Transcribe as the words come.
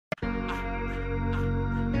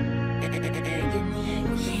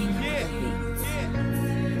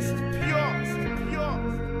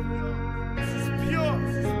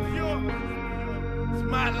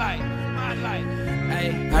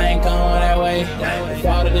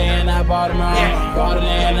bought them all. Bought it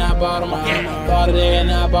and I bought them all. Bought it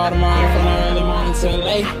and I bought them all. From the early morning till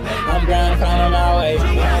late, I'm grinding, finding my way.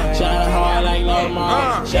 Shining hard like no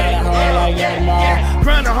tomorrow. Shining hard like no tomorrow.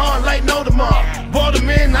 Grinding hard like no tomorrow. Bought them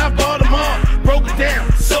in, I bought them all. Broke it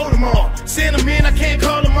down, sold them all. Send them in, I can't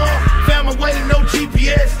call them all. Found my way to no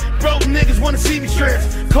GPS. Broke niggas wanna see me stress.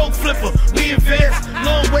 Coke flipper, we invest.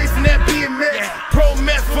 Long way from that BMX. Pro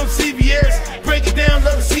meth from CVS. Break it down,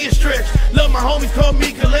 love to see it stretch. Love my homies, call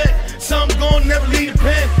me collect. Some gon' never leave the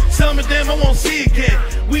pen. Some of them I won't see again.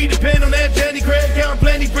 We depend on that Jenny Craig. Counting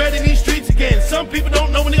plenty bread in these streets again. Some people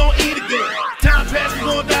don't know when they gon' eat again. Time pass, we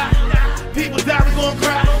gon' die. People die, we gon'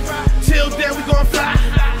 cry. Till then, we gon' fly.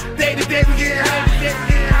 Day to day, we get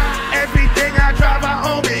high. Everything I drive,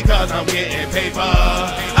 I own because I'm getting paper.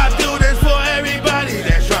 I do this for everybody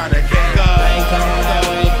that's trying to kick up. I ain't coming that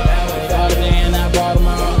way. Bought it and I bought them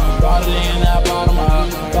all. Bought it and I bought them all.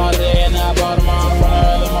 Bought it and I bought them all. From the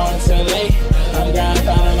early morning till late, I'm grinding,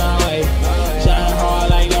 finding my way. Shining hard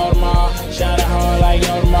like no tomorrow. Shining hard like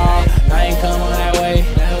no tomorrow. I ain't coming that way.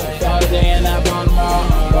 Bought it and I bought them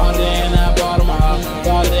all. Bought it and I bought them all.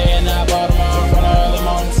 Bought it and I bought them all. From the early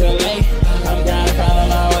morning till late, I'm grinding, finding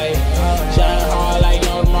my way. Shining hard like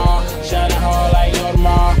no tomorrow. Shining hard like no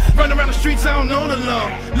tomorrow. Run around the streets, I don't know the law.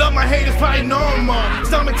 Love my haters, probably know them all.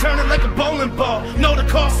 Stomach turning like a bowling ball. Know the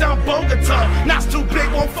car sound Bogota. Knots too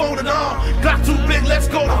big, won't fold it all. Glock too big, let's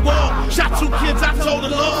go to war. Shot 2 kids, I told the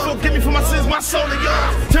Lord. Forgive me for my sins, my soul of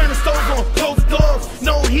yours. Turn the stove on, close the doors.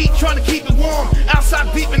 No heat, trying to keep it warm.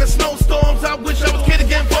 Outside deep in the snowstorms. I wish I was kid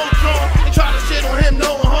again, Voltron. Try to shit on him,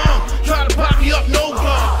 no harm. Try to pop me up, no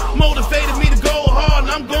guard. Motivated me to go hard,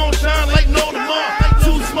 and I'm gon' shine like no tomorrow.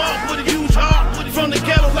 Too smart with a huge heart. From the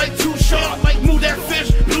ghetto like too sharp. Like move that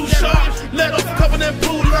fish, blue shark. Let off a couple of them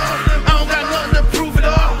blue lines. I don't got nothing to prove it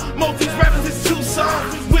all. Most these rappers is too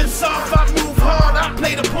soft. With soft, I move hard. I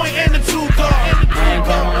play the point and the two guard. I ain't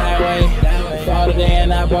coming that way. Bought it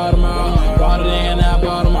and I bought them all. Bought it and I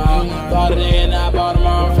bought them all. Bought it and I bought them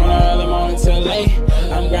all. From the early morning till late,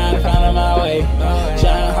 I'm grinding, finding my way.